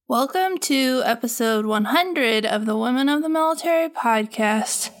Welcome to episode 100 of the Women of the Military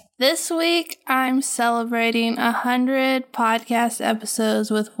podcast. This week, I'm celebrating 100 podcast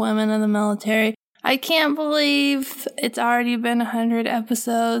episodes with women of the military. I can't believe it's already been 100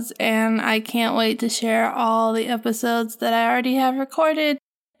 episodes, and I can't wait to share all the episodes that I already have recorded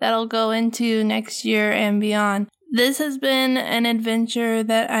that'll go into next year and beyond. This has been an adventure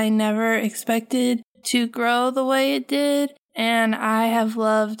that I never expected to grow the way it did, and I have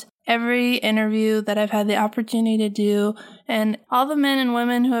loved every interview that I've had the opportunity to do, and all the men and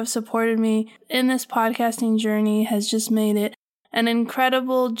women who have supported me in this podcasting journey has just made it an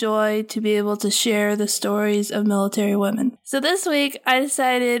incredible joy to be able to share the stories of military women. So this week, I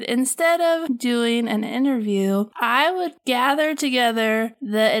decided instead of doing an interview, I would gather together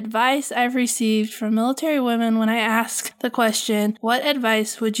the advice I've received from military women when I ask the question, what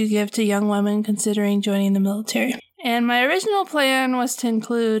advice would you give to young women considering joining the military? And my original plan was to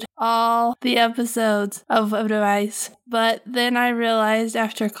include all the episodes of advice, but then I realized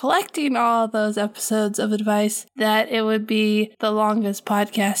after collecting all those episodes of advice that it would be the longest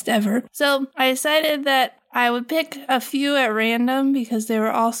podcast ever. So I decided that I would pick a few at random because they were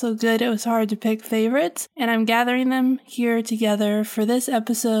all so good it was hard to pick favorites, and I'm gathering them here together for this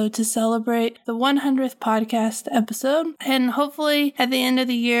episode to celebrate the 100th podcast episode, and hopefully at the end of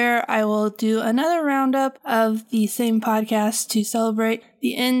the year I will do another roundup of the same podcast to celebrate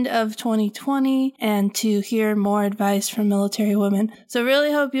the end of 2020 and to hear more advice from military women. So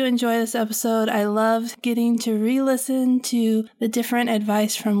really hope you enjoy this episode. I loved getting to re-listen to the different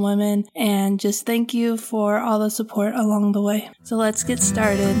advice from women, and just thank you for all the support along the way. So let's get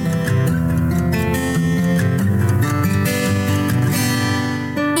started.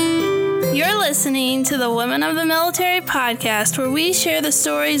 You're listening to the Women of the Military podcast, where we share the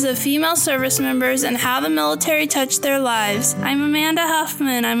stories of female service members and how the military touched their lives. I'm Amanda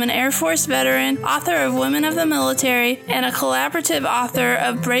Huffman. I'm an Air Force veteran, author of Women of the Military, and a collaborative author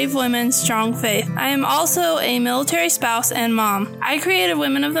of Brave Women, Strong Faith. I am also a military spouse and mom. I created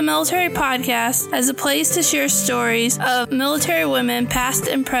Women of the Military podcast as a place to share stories of military women, past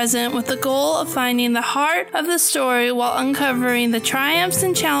and present, with the goal of finding the heart of the story while uncovering the triumphs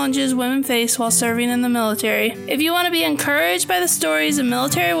and challenges women face while serving in the military. If you want to be encouraged by the stories of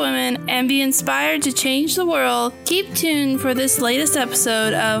military women and be inspired to change the world, keep tuned for this latest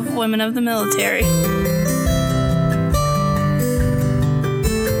episode of Women of the Military.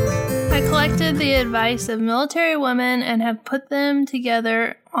 I collected the advice of military women and have put them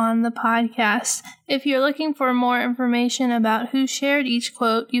together on the podcast. If you're looking for more information about who shared each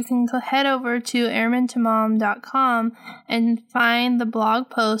quote, you can head over to airmantomom.com and find the blog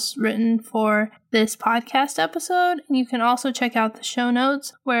post written for this podcast episode. You can also check out the show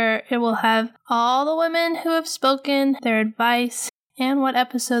notes, where it will have all the women who have spoken, their advice, and what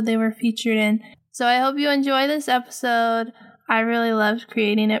episode they were featured in. So I hope you enjoy this episode. I really loved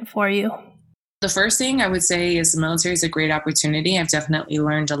creating it for you. The first thing I would say is the military is a great opportunity. I've definitely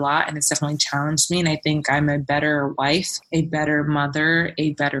learned a lot, and it's definitely challenged me. And I think I'm a better wife, a better mother,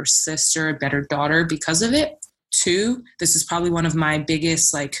 a better sister, a better daughter because of it. Two, this is probably one of my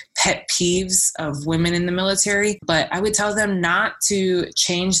biggest pet peeves of women in the military, but I would tell them not to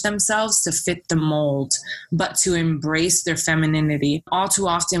change themselves to fit the mold, but to embrace their femininity. All too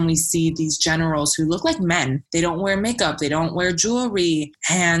often we see these generals who look like men. They don't wear makeup, they don't wear jewelry,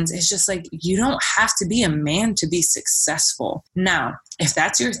 and it's just you don't have to be a man to be successful. Now, if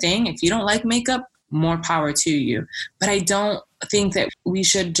that's your thing, if you don't like makeup, more power to you. But I don't think that we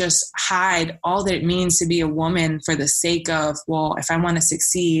should just hide all that it means to be a woman for the sake of, well, if I want to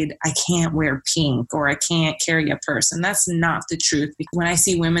succeed, I can't wear pink or I can't carry a purse. And that's not the truth. When I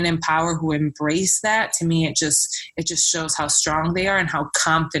see women in power who embrace that, to me, it just shows how strong they are and how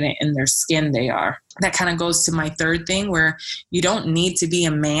confident in their skin they are. That kind of goes to my third thing, where you don't need to be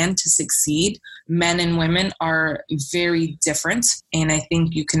a man to succeed. Men and women are very different, and I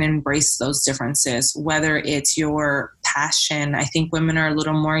think you can embrace those differences, whether it's your passion. I think women are a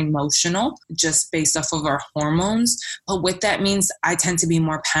little more emotional just based off of our hormones. But what that means, I tend to be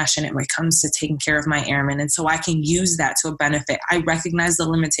more passionate when it comes to taking care of my airmen. And so I can use that to a benefit. I recognize the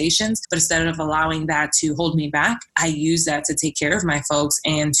limitations, but instead of allowing that to hold me back, I use that to take care of my folks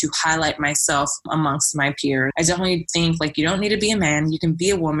and to highlight myself amongst my peers. I definitely think you don't need to be a man. You can be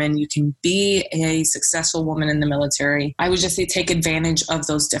a woman. You can be a successful woman in the military. I would just say take advantage of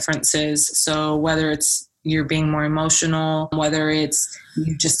those differences. So whether it's you're being more emotional, whether it's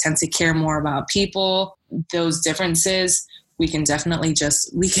you just tend to care more about people, those differences, we can definitely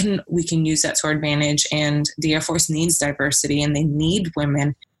we can use that to our advantage. And the Air Force needs diversity and they need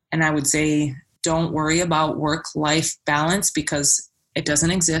women. And I would say, don't worry about work-life balance, because It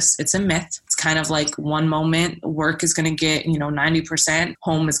doesn't exist. It's a myth. It's kind of like one moment work is going to get, 90%,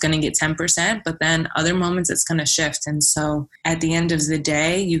 home is going to get 10%, but then other moments it's going to shift. And so at the end of the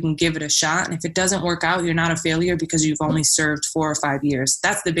day, you can give it a shot. And if it doesn't work out, you're not a failure because you've only served 4 or 5 years.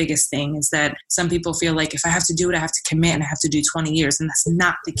 That's the biggest thing, is that some people feel like if I have to do it, I have to commit and I have to do 20 years. And that's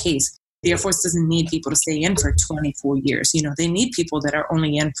not the case. The Air Force doesn't need people to stay in for 24 years. They need people that are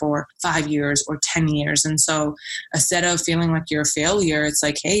only in for 5 years or 10 years. And so instead of feeling like you're a failure, it's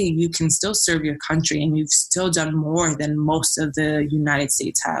like, hey, you can still serve your country and you've still done more than most of the United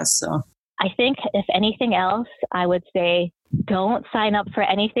States has. So I think if anything else, I would say don't sign up for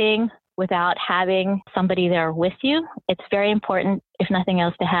anything without having somebody there with you. It's very important, if nothing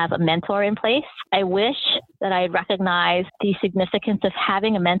else, to have a mentor in place. I wish that I had recognized the significance of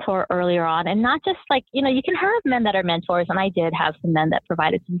having a mentor earlier on, and not just like, you can have men that are mentors. And I did have some men that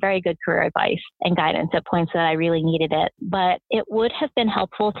provided some very good career advice and guidance at points that I really needed it. But it would have been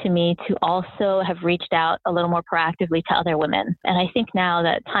helpful to me to also have reached out a little more proactively to other women. And I think now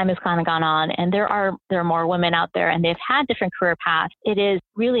that time has kind of gone on and there are more women out there and they've had different career paths, it is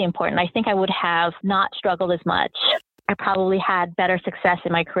really important. I think I would have not struggled as much. I probably had better success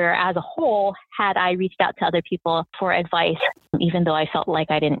in my career as a whole had I reached out to other people for advice, even though I felt like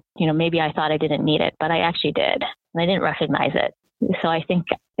I didn't, maybe I thought I didn't need it, but I actually did. And I didn't recognize it. So I think,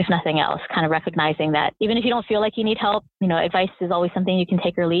 if nothing else, kind of recognizing that even if you don't feel like you need help, advice is always something you can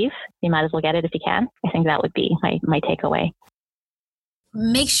take or leave. You might as well get it if you can. I think that would be my takeaway.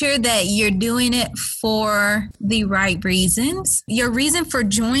 Make sure that you're doing it for the right reasons. Your reason for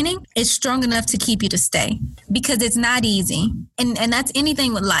joining is strong enough to keep you to stay, because it's not easy. And that's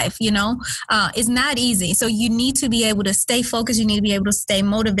anything with life, it's not easy. So you need to be able to stay focused. You need to be able to stay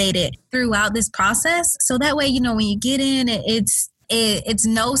motivated throughout this process. So that way, when you get in, it's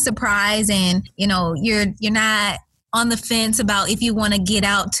no surprise, and, you're not on the fence about if you want to get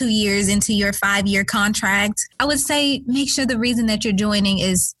out 2 years into your 5-year contract. I would say make sure the reason that you're joining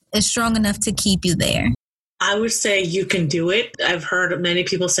is strong enough to keep you there. I would say you can do it. I've heard many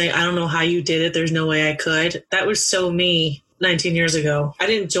people say, I don't know how you did it. There's no way I could. That was so me 19 years ago. I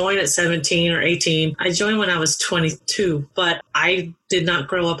didn't join at 17 or 18. I joined when I was 22, but I did not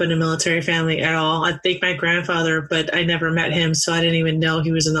grow up in a military family at all. I think my grandfather, but I never met him, so I didn't even know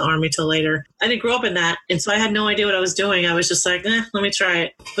he was in the Army till later. I didn't grow up in that, and so I had no idea what I was doing. I was just like, let me try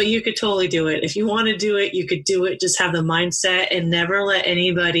it. But you could totally do it. If you want to do it, you could do it. Just have the mindset and never let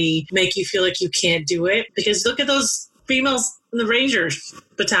anybody make you feel like you can't do it. Because look at those females in the Rangers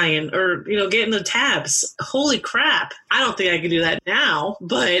battalion, or, getting the tabs. Holy crap. I don't think I could do that now,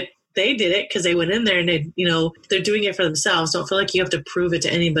 but they did it because they went in there and they're doing it for themselves. Don't feel like you have to prove it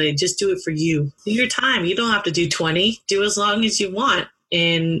to anybody. Just do it for you. Do your time. You don't have to do 20. Do as long as you want.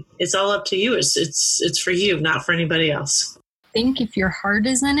 And it's all up to you. It's for you, not for anybody else. I think if your heart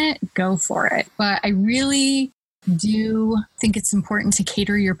is in it, go for it. But I really do think it's important to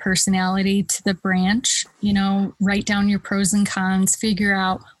cater your personality to the branch. Write down your pros and cons, figure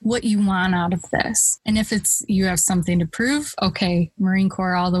out what you want out of this. And if it's you have something to prove, okay, Marine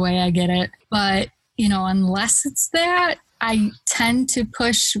Corps all the way, I get it. But, unless it's that, I tend to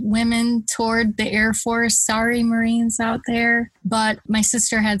push women toward the Air Force. Sorry, Marines out there. But my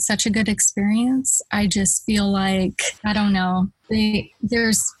sister had such a good experience. I just feel like, I don't know,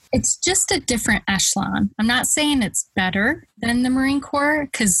 it's just a different echelon. I'm not saying it's better than the Marine Corps,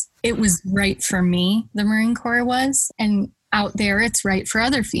 because it was right for me, the Marine Corps was. And out there, it's right for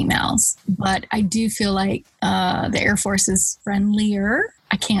other females. But I do feel like the Air Force is friendlier.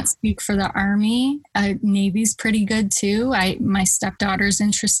 I can't speak for the Army. Navy's pretty good too. My stepdaughter's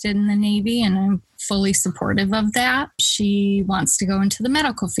interested in the Navy, and I'm fully supportive of that. She wants to go into the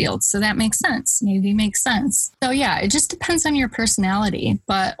medical field, so that makes sense. Navy makes sense. So yeah, it just depends on your personality.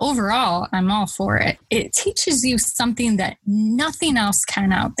 But overall, I'm all for it. It teaches you something that nothing else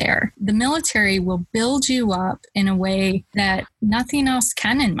can out there. The military will build you up in a way that nothing else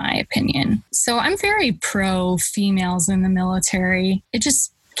can, in my opinion. So I'm very pro females in the military. It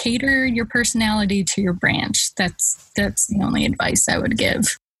just cater your personality to your branch. That's the only advice I would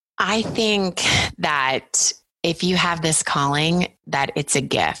give. I think that if you have this calling, that it's a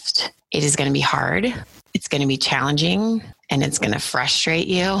gift. It is going to be hard. It's going to be challenging, and it's going to frustrate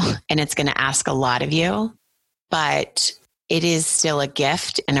you, and it's going to ask a lot of you, but it is still a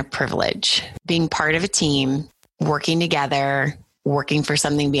gift and a privilege. Being part of a team, working together, working for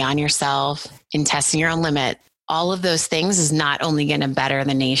something beyond yourself, and testing your own limit. All of those things is not only going to better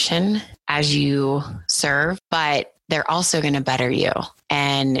the nation as you serve, but they're also going to better you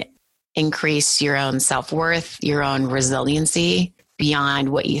and increase your own self-worth, your own resiliency beyond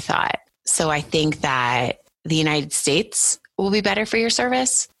what you thought. So I think that the United States will be better for your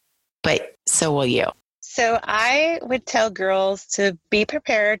service, but so will you. So I would tell girls to be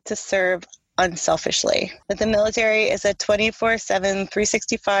prepared to serve unselfishly. That the military is a 24/7,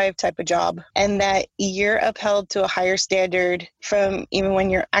 365 type of job, and that you're upheld to a higher standard from even when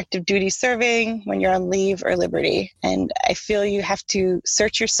you're active duty serving, when you're on leave or liberty. And I feel you have to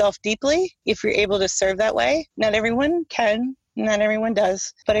search yourself deeply if you're able to serve that way. Not everyone can. Not everyone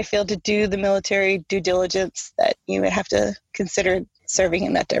does. But I feel to do the military due diligence that you would have to consider serving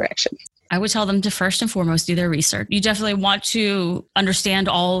in that direction. I would tell them to first and foremost do their research. You definitely want to understand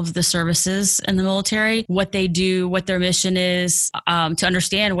all of the services in the military, what they do, what their mission is, to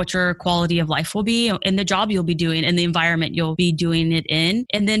understand what your quality of life will be and the job you'll be doing and the environment you'll be doing it in.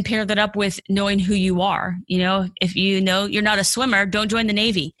 And then pair that up with knowing who you are. You know, if you know you're not a swimmer, don't join the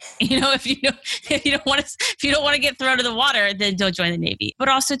Navy. You know, if you don't want to get thrown to the water, then don't join the Navy. But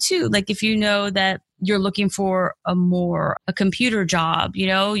also too, like if you know that you're looking for a computer job, you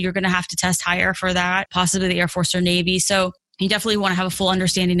know, you're going to have to test higher for that, possibly the Air Force or Navy. So you definitely want to have a full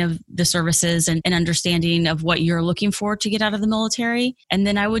understanding of the services and understanding of what you're looking for to get out of the military. And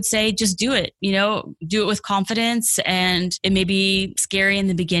then I would say, just do it, you know, do it with confidence. And it may be scary in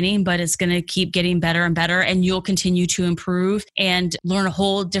the beginning, but it's going to keep getting better and better. And you'll continue to improve and learn a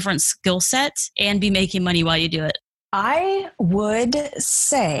whole different skill set and be making money while you do it. I would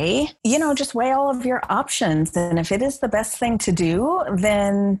say, you know, just weigh all of your options. And if it is the best thing to do,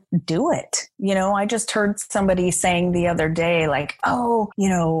 then do it. You know, I just heard somebody saying the other day, like, oh, you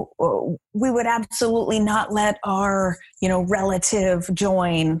know, we would absolutely not let our, you know, relative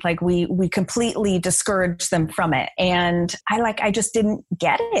join. Like we completely discourage them from it. And I just didn't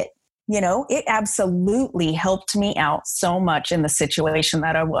get it. You know, it absolutely helped me out so much in the situation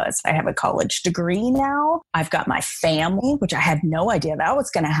that I was. I have a college degree now. I've got my family, which I had no idea that was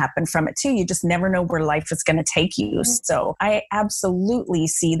going to happen from it too. You just never know where life is going to take you. So I absolutely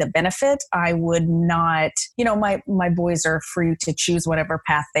see the benefit. I would not, you know, my boys are free to choose whatever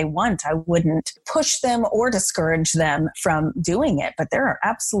path they want. I wouldn't push them or discourage them from doing it, but there are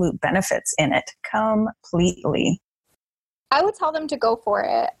absolute benefits in it completely. I would tell them to go for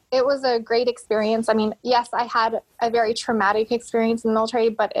it. It was a great experience. I mean, yes, I had a very traumatic experience in the military,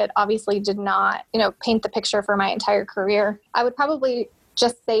 but it obviously did not, you know, paint the picture for my entire career. I would probably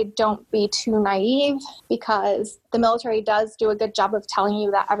just say don't be too naive, because the military does do a good job of telling you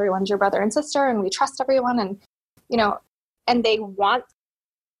that everyone's your brother and sister and we trust everyone, and, you know, and they want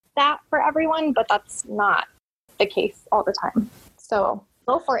that for everyone, but that's not the case all the time. So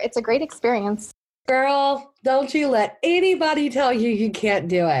go for it. It's a great experience. Girl, don't you let anybody tell you you can't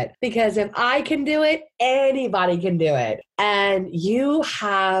do it. Because if I can do it, anybody can do it. And you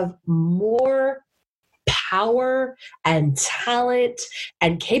have more power and talent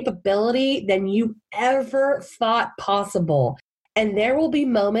and capability than you ever thought possible. And there will be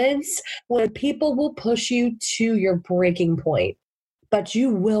moments when people will push you to your breaking point, but you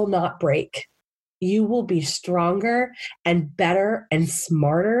will not break. You will be stronger and better and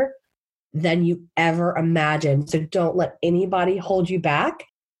smarter than you ever imagined. So don't let anybody hold you back.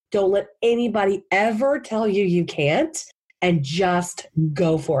 Don't let anybody ever tell you you can't, and just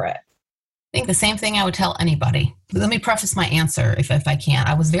go for it. I think the same thing I would tell anybody. Let me preface my answer if I can.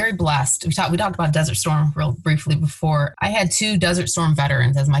 I was very blessed. We talked about Desert Storm real briefly before. I had 2 Desert Storm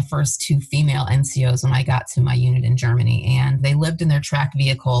veterans as my first 2 female NCOs when I got to my unit in Germany, and they lived in their track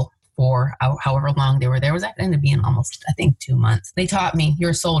vehicle for however long they were there. It was ended up being almost, I think, 2 months. They taught me,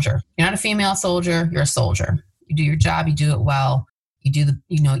 you're a soldier. You're not a female soldier. You're a soldier. You do your job. You do it well. You do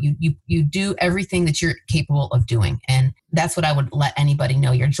you do everything that you're capable of doing. And that's what I would let anybody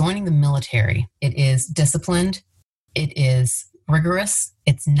know. You're joining the military. It is disciplined. It is rigorous.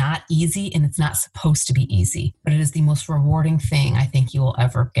 It's not easy, and it's not supposed to be easy, but it is the most rewarding thing I think you will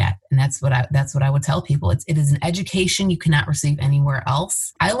ever get. And that's what I would tell people. It is an education you cannot receive anywhere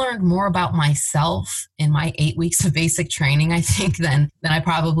else. I learned more about myself in my 8 weeks of basic training, I think, than I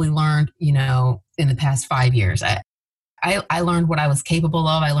probably learned, you know, in the past 5 years. I learned what I was capable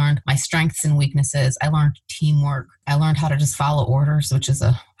of. I learned my strengths and weaknesses. I learned teamwork. I learned how to just follow orders, which is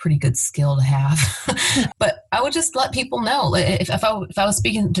a pretty good skill to have. But I would just let people know, if I was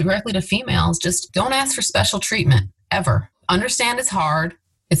speaking directly to females, just don't ask for special treatment, ever. Understand it's hard.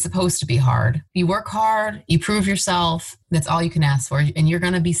 It's supposed to be hard. You work hard, you prove yourself. That's all you can ask for. And you're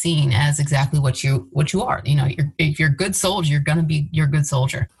going to be seen as exactly what you are. You know, if you're a good soldier, you're a good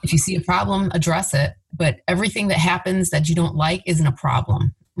soldier. If you see a problem, address it. But everything that happens that you don't like isn't a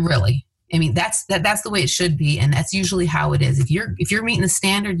problem, really. I mean, that's the way it should be, and that's usually how it is. If you're meeting the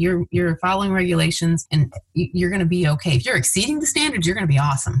standard, you're following regulations, and you're going to be okay. If you're exceeding the standards, you're going to be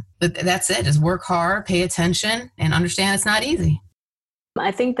awesome. But that's it. Just work hard, pay attention, and understand it's not easy.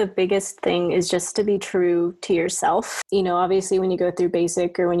 I think the biggest thing is just to be true to yourself. You know, obviously when you go through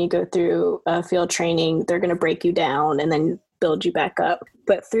basic or when you go through field training, they're going to break you down and then build you back up.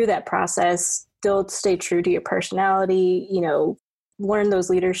 But through that process, still stay true to your personality, you know, learn those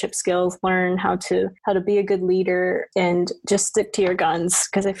leadership skills, learn how to be a good leader, and just stick to your guns.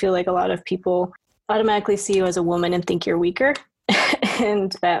 Because I feel like a lot of people automatically see you as a woman and think you're weaker.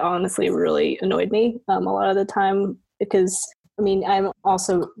 And that honestly really annoyed me a lot of the time, because I mean, I'm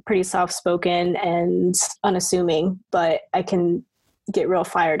also pretty soft-spoken and unassuming, but I can get real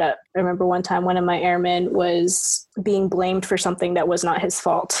fired up. I remember one time one of my airmen was being blamed for something that was not his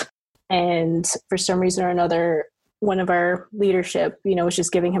fault. And for some reason or another, one of our leadership, you know, was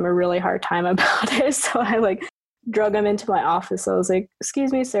just giving him a really hard time about it. So I drug him into my office. I was like,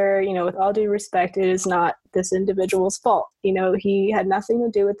 excuse me, sir, you know, with all due respect, it is not this individual's fault. You know, he had nothing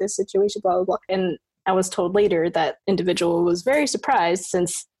to do with this situation, blah, blah, blah. And I was told later that individual was very surprised,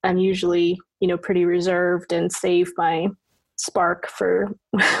 since I'm usually, you know, pretty reserved and save my spark for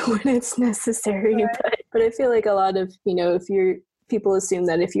when it's necessary. Right. But I feel like a lot of, you know, people assume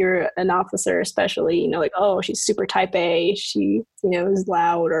that if you're an officer, especially, you know, like, oh, she's super type A, she, you know, is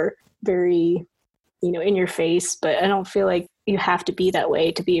loud or very, you know, in your face. But I don't feel like you have to be that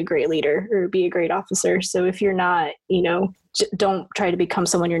way to be a great leader or be a great officer. So if you're not, you know, don't try to become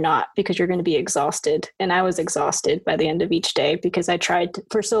someone you're not, because you're going to be exhausted. And I was exhausted by the end of each day because I tried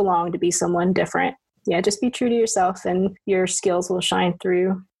for so long to be someone different. Yeah, just be true to yourself and your skills will shine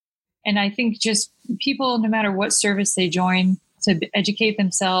through. And I think just people, no matter what service they join, to educate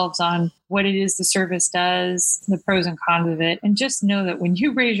themselves on what it is the service does, the pros and cons of it, and just know that when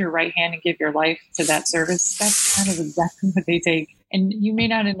you raise your right hand and give your life to that service, that's kind of exactly what they take. And you may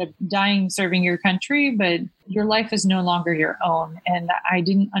not end up dying serving your country, but your life is no longer your own. And I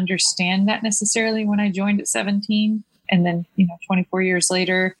didn't understand that necessarily when I joined at 17. And then, you know, 24 years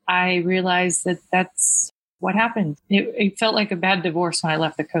later, I realized that that's what happened. It felt like a bad divorce when I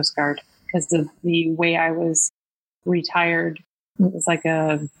left the Coast Guard because of the way I was retired. It was like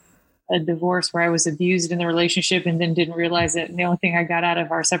a divorce where I was abused in the relationship and then didn't realize it. And the only thing I got out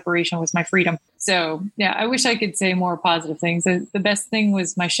of our separation was my freedom. So yeah, I wish I could say more positive things. The best thing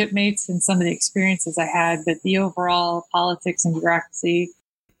was my shipmates and some of the experiences I had, but the overall politics and bureaucracy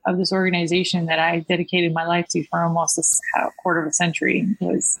of this organization that I dedicated my life to for almost a quarter of a century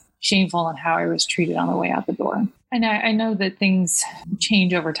was shameful in how I was treated on the way out the door. And I know that things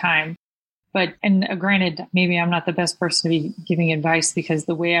change over time. But, and granted, maybe I'm not the best person to be giving advice because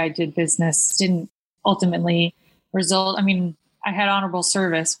the way I did business didn't ultimately result. I mean, I had honorable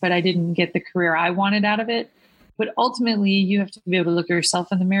service, but I didn't get the career I wanted out of it. But ultimately, you have to be able to look at yourself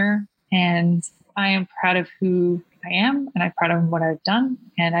in the mirror. And I am proud of who I am, and I'm proud of what I've done.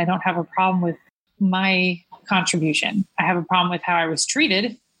 And I don't have a problem with my contribution. I have a problem with how I was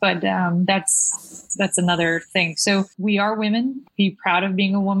treated. But that's another thing. So we are women. Be proud of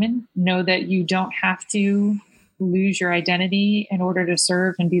being a woman. Know that you don't have to lose your identity in order to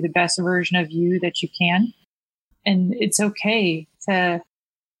serve and be the best version of you that you can. And it's okay to.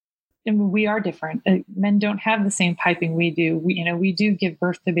 And we are different. Men don't have the same piping we do. We do give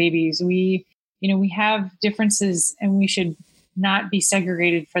birth to babies. We have differences, and we should not be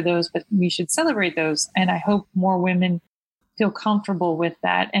segregated for those, but we should celebrate those. And I hope more women feel comfortable with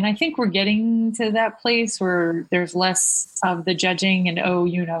that. And I think we're getting to that place where there's less of the judging and,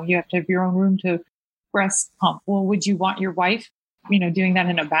 you have to have your own room to breast pump. Well, would you want your wife, doing that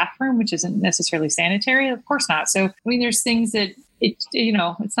in a bathroom, which isn't necessarily sanitary? Of course not. So, there's things that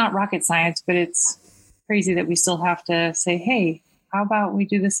it's not rocket science, but it's crazy that we still have to say, hey, how about we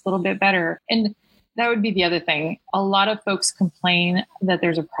do this a little bit better? And that would be the other thing. A lot of folks complain that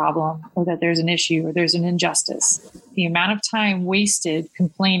there's a problem or that there's an issue or there's an injustice. The amount of time wasted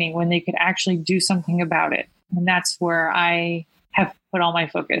complaining when they could actually do something about it. And that's where I have put all my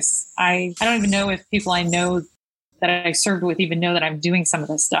focus. I don't even know if people I know that I served with even know that I'm doing some of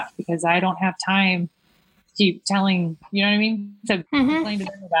this stuff, because I don't have time to keep telling, to complain to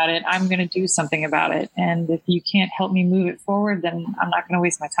them about it. I'm going to do something about it. And if you can't help me move it forward, then I'm not going to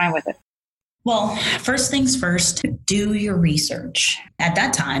waste my time with it. Well, first things first, do your research. At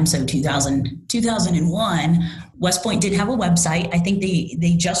that time, so 2001, West Point did have a website. I think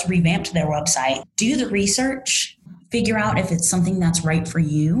they just revamped their website. Do the research, figure out if it's something that's right for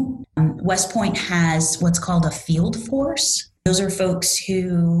you. West Point has what's called a field force. Those are folks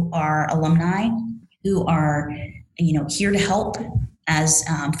who are alumni, who are, here to help as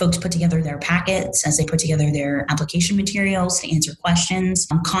folks put together their packets, as they put together their application materials to answer questions.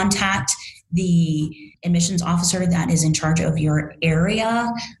 Contact the admissions officer that is in charge of your area,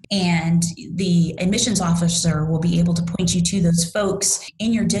 and the admissions officer will be able to point you to those folks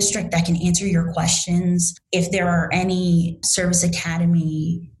in your district that can answer your questions. If there are any service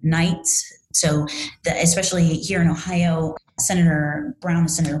academy nights, so especially here in Ohio, Senator Brown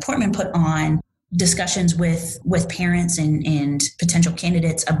and Senator Portman put on discussions with parents and potential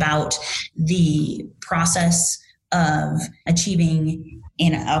candidates about the process of achieving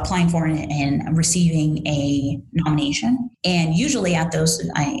and applying for and receiving a nomination. And usually at those,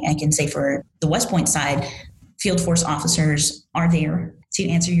 I can say for the West Point side, field force officers are there to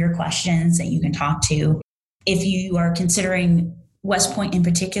answer your questions that you can talk to. If you are considering West Point in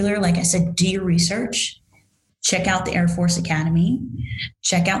particular, like I said, do your research. Check out the Air Force Academy.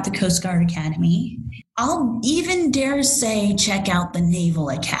 Check out the Coast Guard Academy. I'll even dare say check out the Naval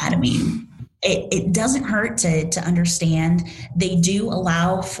Academy. It doesn't hurt to understand. They do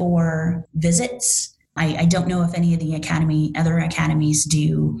allow for visits. I don't know if any of the other academies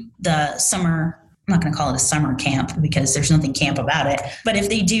do the summer. I'm not going to call it a summer camp because there's nothing camp about it. But if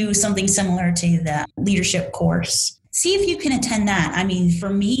they do something similar to the leadership course, see if you can attend that. I mean,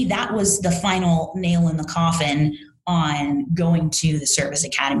 for me, that was the final nail in the coffin on going to the Service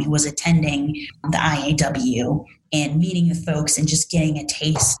Academy, was attending the IAW and meeting the folks and just getting a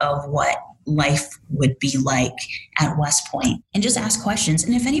taste of what life would be like at West Point, and just ask questions.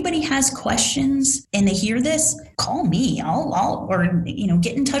 And if anybody has questions and they hear this, call me. I'll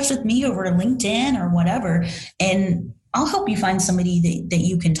get in touch with me over LinkedIn or whatever, and I'll help you find somebody that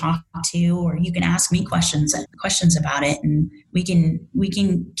you can talk to, or you can ask me questions about it, and we can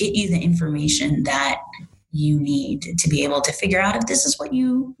get you the information that you need to be able to figure out if this is what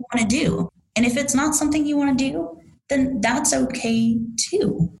you want to do. And if it's not something you want to do, then that's okay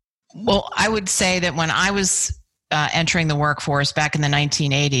too. Well, I would say that when I was entering the workforce back in the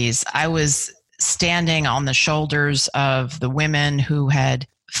 1980s, I was standing on the shoulders of the women who had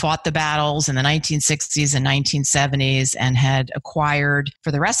fought the battles in the 1960s and 1970s and had acquired,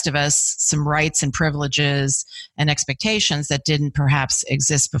 for the rest of us, some rights and privileges and expectations that didn't perhaps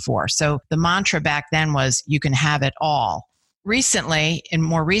exist before. So the mantra back then was, you can have it all. Recently, in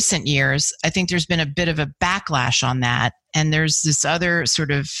more recent years, I think there's been a bit of a backlash on that. And there's this other sort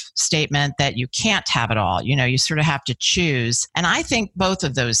of statement that you can't have it all. You sort of have to choose. And I think both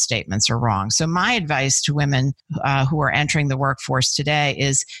of those statements are wrong. So my advice to women who are entering the workforce today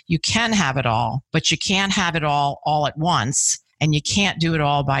is, you can have it all, but you can't have it all at once. And you can't do it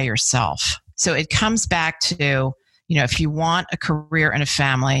all by yourself. So it comes back to, if you want a career and a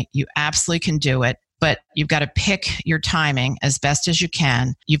family, you absolutely can do it. But you've got to pick your timing as best as you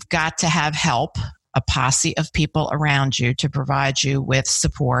can. You've got to have help, a posse of people around you to provide you with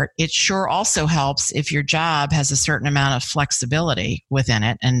support. It sure also helps if your job has a certain amount of flexibility within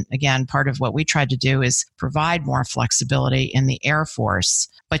it. And again, part of what we tried to do is provide more flexibility in the Air Force.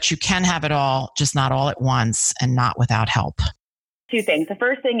 But you can have it all, just not all at once and not without help. Two things. The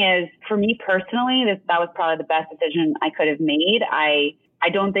first thing is, for me personally, that was probably the best decision I could have made. I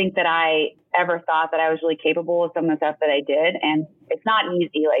don't think that I ever thought that I was really capable of some of the stuff that I did. And it's not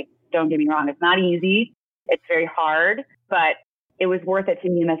easy. Like, don't get me wrong. It's not easy. It's very hard, but it was worth it to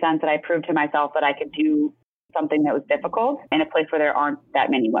me in the sense that I proved to myself that I could do something that was difficult in a place where there aren't that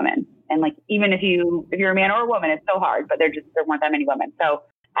many women. And like, even if you're a man or a woman, it's so hard, but there weren't that many women. So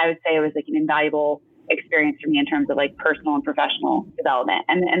I would say it was like an invaluable experience for me in terms of like personal and professional development.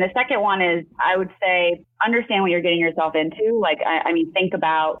 And the second one is, I would say, understand what you're getting yourself into. Like, I mean, think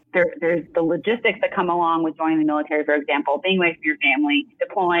about there's the logistics that come along with joining the military, for example, being away from your family,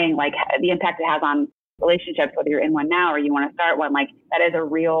 deploying, like the impact it has on relationships, whether you're in one now or you want to start one. Like, that is a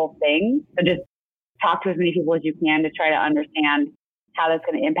real thing. So just talk to as many people as you can to try to understand how that's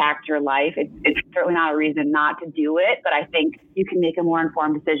going to impact your life. It's certainly not a reason not to do it, but I think you can make a more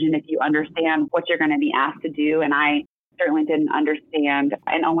informed decision if you understand what you're going to be asked to do. And I certainly didn't understand.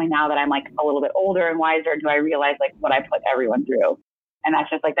 And only now that I'm like a little bit older and wiser, do I realize like what I put everyone through. And that's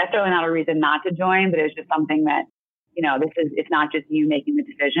certainly not a reason not to join, but it's just something that, it's not just you making the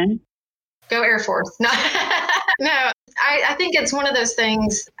decision. Go Air Force. No, I think it's one of those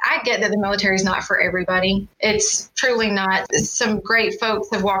things. I get that the military is not for everybody. It's truly not. Some great folks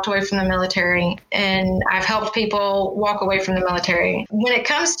have walked away from the military, and I've helped people walk away from the military. When it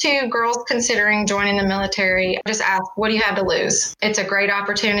comes to girls considering joining the military, just ask, what do you have to lose? It's a great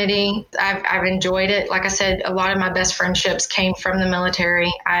opportunity. I've enjoyed it. Like I said, a lot of my best friendships came from the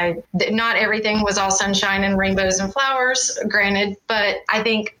military. Not everything was all sunshine and rainbows and flowers, granted, but I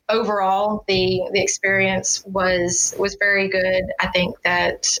think overall, the experience was very good. I think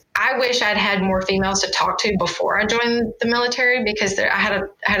that I wish I'd had more females to talk to before I joined the military, because I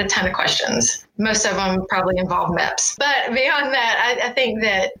had a ton of questions. Most of them probably involve MEPS. But beyond that, I think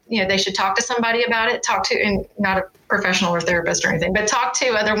that, they should talk to somebody about it, and not a professional or therapist or anything, but talk to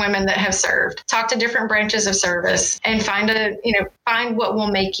other women that have served, talk to different branches of service, and find what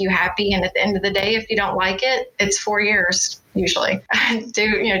will make you happy. And at the end of the day, if you don't like it, it's 4 years. Usually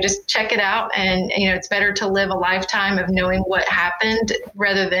just check it out. And, it's better to live a lifetime of knowing what happened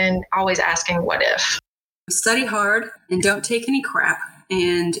rather than always asking what if. Study hard and don't take any crap.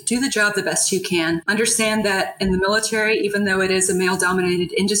 And do the job the best you can. Understand that in the military, even though it is a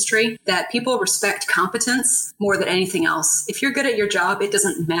male-dominated industry, that people respect competence more than anything else. If you're good at your job, it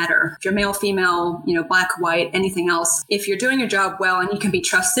doesn't matter. If you're male, female, black, white, anything else. If you're doing your job well and you can be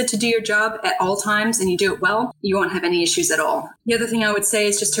trusted to do your job at all times and you do it well, you won't have any issues at all. The other thing I would say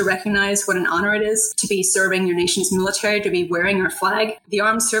is just to recognize what an honor it is to be serving your nation's military, to be wearing our flag. The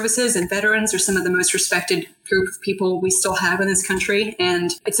armed services and veterans are some of the most respected group of people we still have in this country,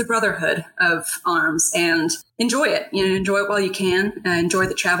 and it's a brotherhood of arms, and enjoy it. Enjoy it while you can. Enjoy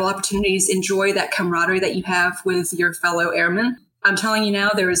the travel opportunities. Enjoy that camaraderie that you have with your fellow airmen. I'm telling you now,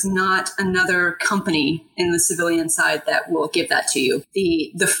 there is not another company in the civilian side that will give that to you.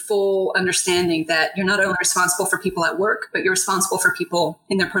 The full understanding that you're not only responsible for people at work, but you're responsible for people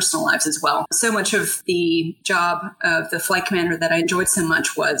in their personal lives as well. So much of the job of the flight commander that I enjoyed so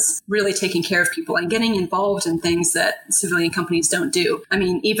much was really taking care of people and getting involved in things that civilian companies don't do. I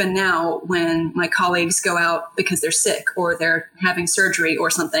mean, even now when my colleagues go out because they're sick or they're having surgery or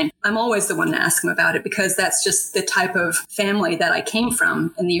something, I'm always the one to ask them about it, because that's just the type of family that I came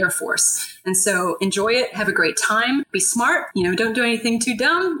from in the Air Force. And so enjoy it, have a great time, be smart, don't do anything too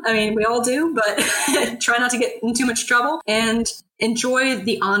dumb. I mean, we all do, but try not to get in too much trouble, and enjoy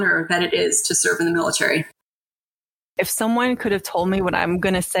the honor that it is to serve in the military. If someone could have told me what I'm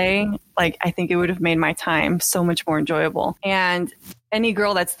going to say, I think it would have made my time so much more enjoyable. And any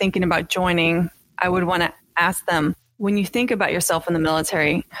girl that's thinking about joining, I would want to ask them, when you think about yourself in the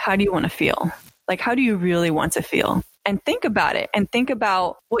military, how do you want to feel? How do you really want to feel? And think about it, and think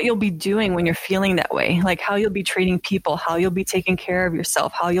about what you'll be doing when you're feeling that way, how you'll be treating people, how you'll be taking care of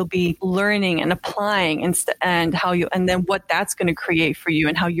yourself, how you'll be learning and applying, and then what that's going to create for you,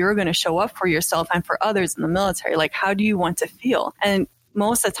 and how you're going to show up for yourself and for others in the military. How do you want to feel? And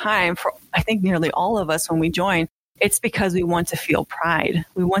most of the time, for I think nearly all of us when we join, it's because we want to feel pride.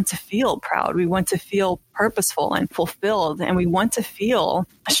 We want to feel proud. We want to feel purposeful and fulfilled. And we want to feel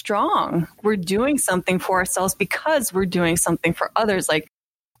strong. We're doing something for ourselves because we're doing something for others.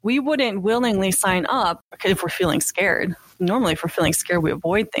 We wouldn't willingly sign up if we're feeling scared. Normally, if we're feeling scared, we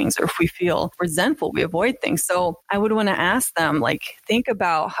avoid things. Or if we feel resentful, we avoid things. So I would want to ask them, think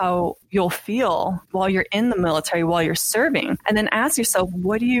about how you'll feel while you're in the military, while you're serving. And then ask yourself,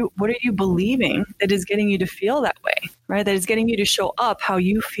 what are you believing that is getting you to feel that way, right? That is getting you to show up how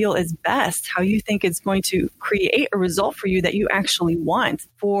you feel is best, how you think it's going to create a result for you that you actually want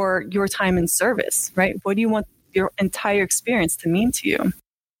for your time in service, right? What do you want your entire experience to mean to you?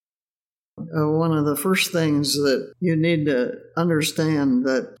 One of the first things that you need to understand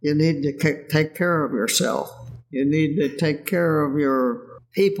that you need to take care of yourself. You need to take care of your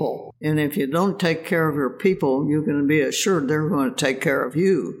people. And if you don't take care of your people, you can be assured they're going to take care of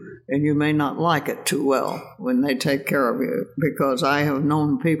you. And you may not like it too well when they take care of you, because I have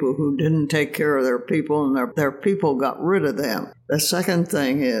known people who didn't take care of their people, and their people got rid of them. The second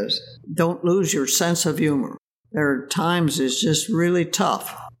thing is, don't lose your sense of humor. There are times it's just really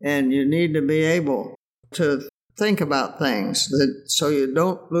tough. And you need to be able to think about things so you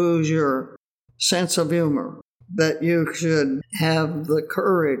don't lose your sense of humor, that you should have the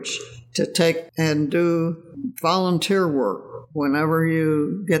courage to take and do volunteer work whenever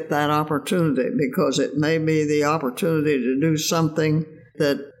you get that opportunity, because it may be the opportunity to do something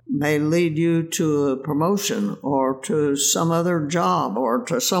that may lead you to a promotion or to some other job or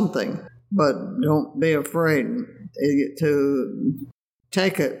to something. But don't be afraid to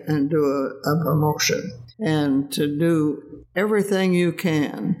take it and do a promotion, and to do everything you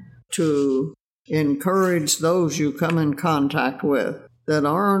can to encourage those you come in contact with that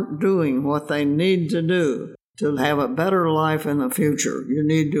aren't doing what they need to do to have a better life in the future. You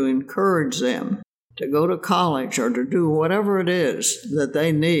need to encourage them to go to college or to do whatever it is that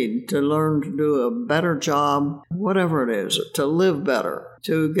they need to learn to do a better job, whatever it is, to live better,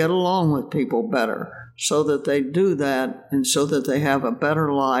 to get along with people better, so that they do that and so that they have a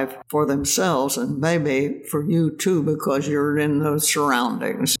better life for themselves and maybe for you too, because you're in those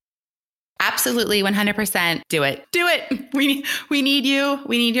surroundings. absolutely 100% do it. Do it. We need you.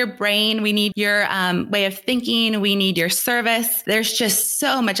 We need your brain. We need your way of thinking. We need your service. There's just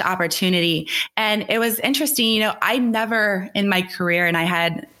so much opportunity. And it was interesting, I never in my career, and I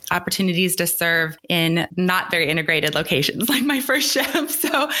had opportunities to serve in not very integrated locations like my first shift.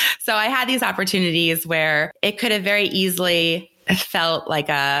 So I had these opportunities where it could have very easily felt like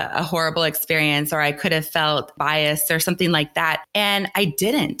a horrible experience, or I could have felt biased or something like that. And I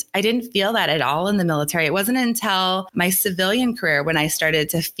didn't feel that at all in the military. It wasn't until my civilian career when I started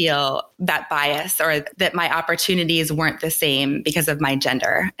to feel that bias, or that my opportunities weren't the same because of my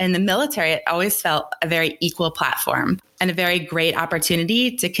gender. In the military, it always felt a very equal platform and a very great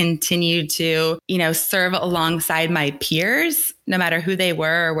opportunity to continue to, serve alongside my peers, no matter who they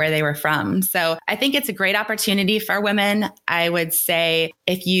were or where they were from. So I think it's a great opportunity for women. I would say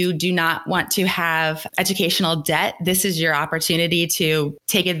if you do not want to have educational debt, this is your opportunity to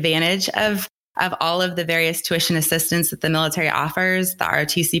take advantage of all of the various tuition assistance that the military offers, the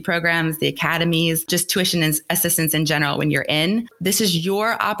ROTC programs, the academies, just tuition assistance in general when you're in. This is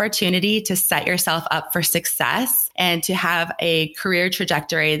your opportunity to set yourself up for success and to have a career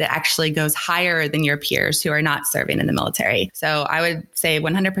trajectory that actually goes higher than your peers who are not serving in the military. So I would say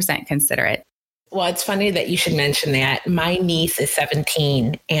 100% consider it. Well, it's funny that you should mention that. My niece is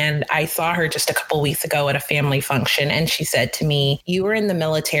 17, and I saw her just a couple weeks ago at a family function, and she said to me, "You were in the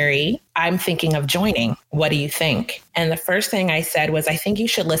military. I'm thinking of joining. What do you think?" And the first thing I said was, "I think you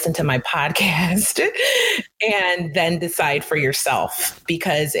should listen to my podcast and then decide for yourself,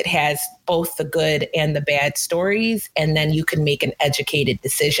 because it has both the good and the bad stories, and then you can make an educated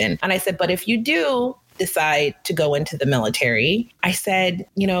decision." And I said, "But if you do decide to go into the military," I said,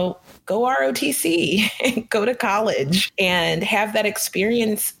 go ROTC, go to college and have that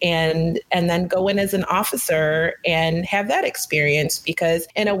experience, and then go in as an officer and have that experience, because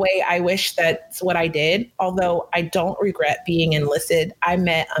in a way, I wish that's what I did. Although I don't regret being enlisted. I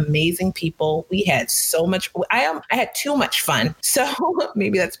met amazing people. We had so much, I had too much fun. So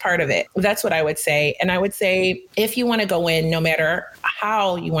maybe that's part of it. That's what I would say. And I would say, if you want to go in, no matter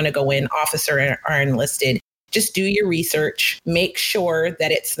how you want to go in, officer or enlisted, just do your research, make sure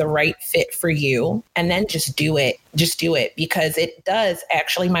that it's the right fit for you, and then just do it. Just do it, because it does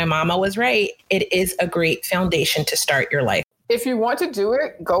actually, my mama was right. It is a great foundation to start your life. If you want to do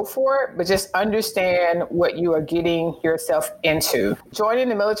it, go for it, but just understand what you are getting yourself into. Joining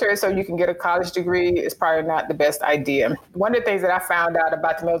the military so you can get a college degree is probably not the best idea. One of the things that I found out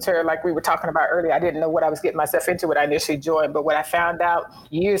about the military, like we were talking about earlier, I didn't know what I was getting myself into when I initially joined, but what I found out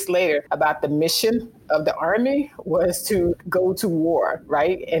years later about the mission of the Army was to go to war,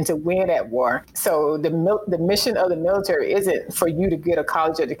 right? And to win at war. So the mission of the military isn't for you to get a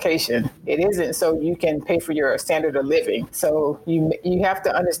college education. It isn't so you can pay for your standard of living. So you have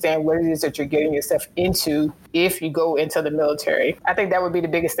to understand what it is that you're getting yourself into if you go into the military. I think that would be the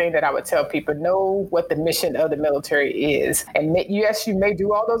biggest thing that I would tell people. Know what the mission of the military is. And yes, you may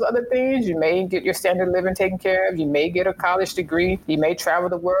do all those other things. You may get your standard of living taken care of. You may get a college degree. You may travel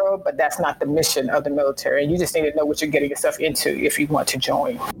the world, but that's not the mission of the military. You just need to know what you're getting yourself into if you want to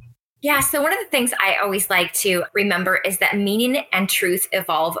join. Yeah, so one of the things I always like to remember is that meaning and truth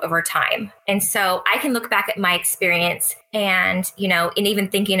evolve over time. And so I can look back at my experience and even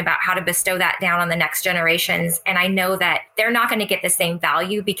thinking about how to bestow that down on the next generations. And I know that they're not going to get the same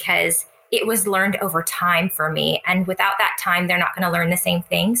value because it was learned over time for me. And without that time, they're not going to learn the same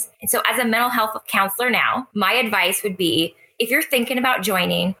things. And so as a mental health counselor now, my advice would be, if you're thinking about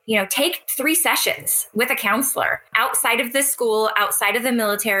joining, take 3 sessions with a counselor outside of the school, outside of the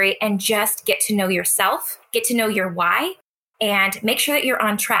military, and just get to know yourself, get to know your why, and make sure that you're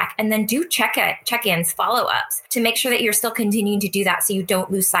on track. And then do check-ins, follow-ups to make sure that you're still continuing to do that so you don't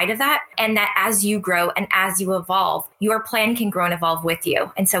lose sight of that. And that as you grow and as you evolve, your plan can grow and evolve with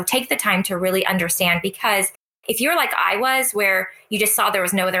you. And so take the time to really understand, because if you're like I was, where you just saw there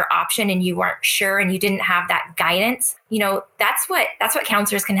was no other option and you weren't sure and you didn't have that guidance, that's what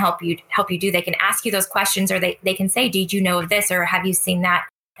counselors can help you do. They can ask you those questions, or they can say, did you know of this, or have you seen that?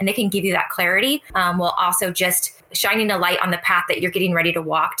 And they can give you that clarity, while also just shining a light on the path that you're getting ready to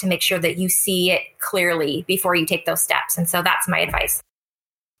walk to make sure that you see it clearly before you take those steps. And so that's my advice.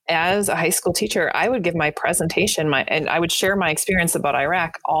 As a high school teacher, I would give my presentation and I would share my experience about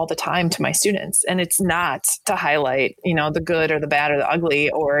Iraq all the time to my students. And it's not to highlight, the good or the bad or the ugly,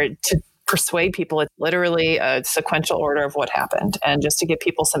 or to persuade people. It's literally a sequential order of what happened. And just to give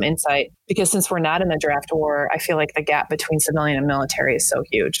people some insight, because since we're not in a draft war, I feel like the gap between civilian and military is so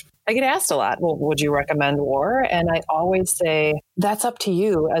huge. I get asked a lot, well, would you recommend war? And I always say, that's up to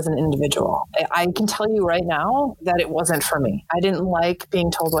you as an individual. I can tell you right now that it wasn't for me. I didn't like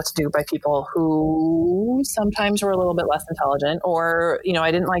being told what to do by people who sometimes were a little bit less intelligent, or,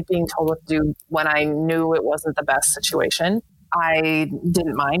 I didn't like being told what to do when I knew it wasn't the best situation. I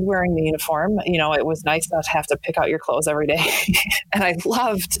didn't mind wearing the uniform. It was nice not to have to pick out your clothes every day. And I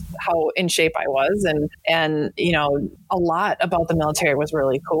loved how in shape I was. And a lot about the military was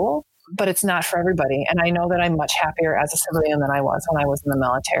really cool, but it's not for everybody. And I know that I'm much happier as a civilian than I was when I was in the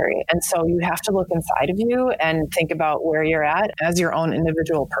military. And so you have to look inside of you and think about where you're at as your own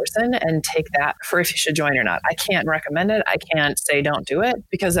individual person and take that for if you should join or not. I can't recommend it. I can't say don't do it,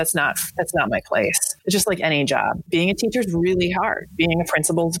 because that's not my place. It's just like any job. Being a teacher is really hard. Being a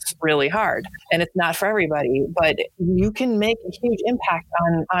principal is really hard. And it's not for everybody, but you can make a huge impact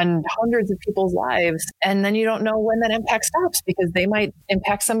on hundreds of people's lives. And then you don't know when that impact stops, because they might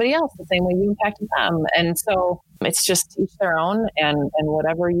impact somebody else the same way you impacted them. And so it's just each their own, and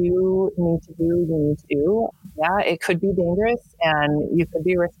whatever you need to do, you need to do. Yeah, it could be dangerous and you could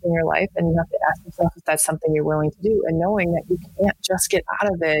be risking your life, and you have to ask yourself if that's something you're willing to do, and knowing that you can't just get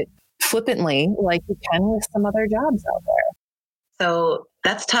out of it flippantly like you can with some other jobs out there. So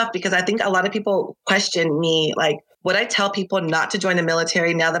that's tough, because I think a lot of people question me, like, would I tell people not to join the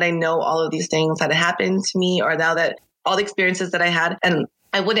military now that I know all of these things that happened to me, or now that all the experiences that I had? And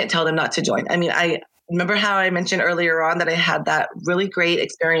I wouldn't tell them not to join. I mean, I remember how I mentioned earlier on that I had that really great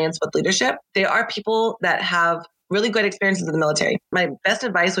experience with leadership. There are people that have really good experiences in the military. My best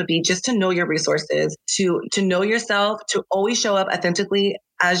advice would be just to know your resources, to know yourself, to always show up authentically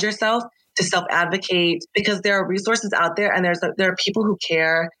as yourself, to self-advocate, because there are resources out there, and there are people who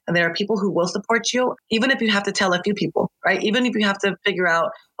care, and there are people who will support you, even if you have to tell a few people, right? Even if you have to figure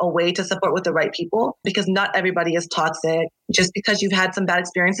out a way to support with the right people, because not everybody is toxic. Just because you've had some bad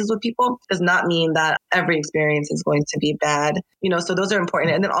experiences with people does not mean that every experience is going to be bad. So those are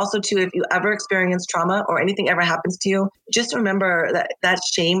important. And then also too, if you ever experience trauma or anything ever happens to you, just remember that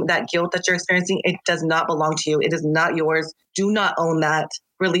shame, that guilt that you're experiencing, it does not belong to you. It is not yours. Do not own that.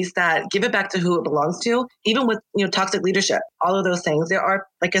 Release that, give it back to who it belongs to. Even with, toxic leadership, all of those things, there are,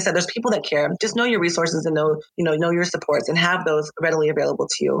 like I said, there's people that care. Just know your resources and know your supports, and have those readily available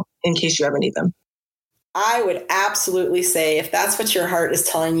to you in case you ever need them. I would absolutely say if that's what your heart is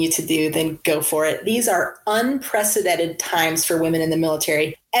telling you to do, then go for it. These are unprecedented times for women in the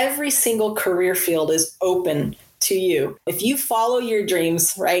military. Every single career field is open to you. If you follow your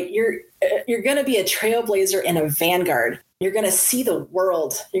dreams, right, you're going to be a trailblazer and a vanguard. You're going to see the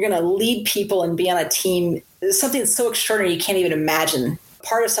world. You're going to lead people and be on a team. It's something that's so extraordinary you can't even imagine.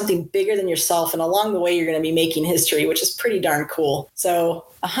 Part of something bigger than yourself. And along the way, you're going to be making history, which is pretty darn cool. So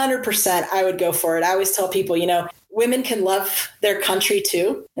 100%, I would go for it. I always tell people, women can love their country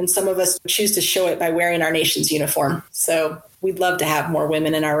too. And some of us choose to show it by wearing our nation's uniform. So we'd love to have more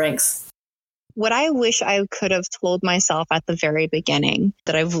women in our ranks. What I wish I could have told myself at the very beginning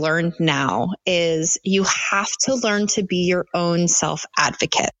that I've learned now is you have to learn to be your own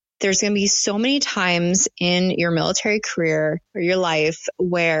self-advocate. There's going to be so many times in your military career or your life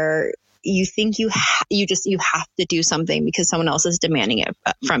where you think you have to do something because someone else is demanding it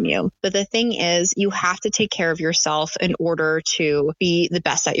from you. But the thing is, you have to take care of yourself in order to be the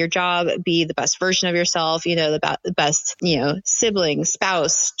best at your job, be the best version of yourself, the best, sibling,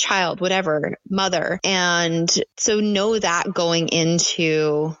 spouse, child, whatever, mother. And so know that going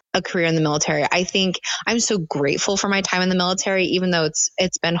into a career in the military. I think I'm so grateful for my time in the military, even though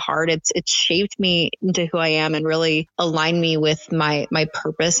it's been hard. It's shaped me into who I am and really aligned me with my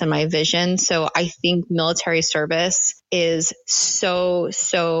purpose and my vision. So I think military service is so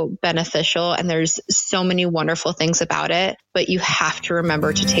beneficial, and there's so many wonderful things about it, but you have to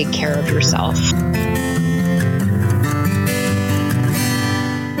remember to take care of yourself.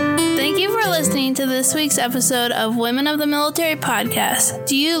 Listening to this week's episode of Women of the Military Podcast.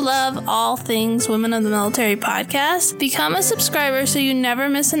 Do you love all things Women of the Military Podcast? Become a subscriber so you never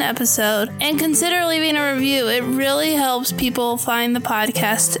miss an episode, and consider leaving a review. It really helps people find the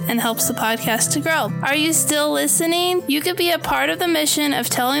podcast and helps the podcast to grow. Are you still listening? You could be a part of the mission of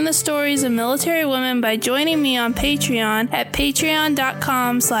telling the stories of military women by joining me on Patreon at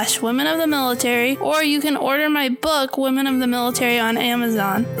patreon.com/Women of the Military, or you can order my book, Women of the Military, on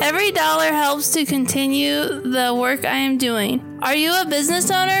Amazon. Every dollar helps helps to continue the work I am doing. Are you a business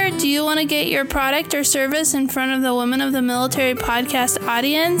owner? Do you want to get your product or service in front of the Women of the Military podcast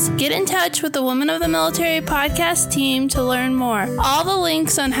audience? Get in touch with the Women of the Military podcast team to learn more. All the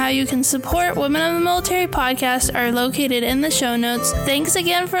links on how you can support Women of the Military podcast are located in the show notes. Thanks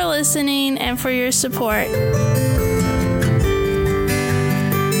again for listening and for your support.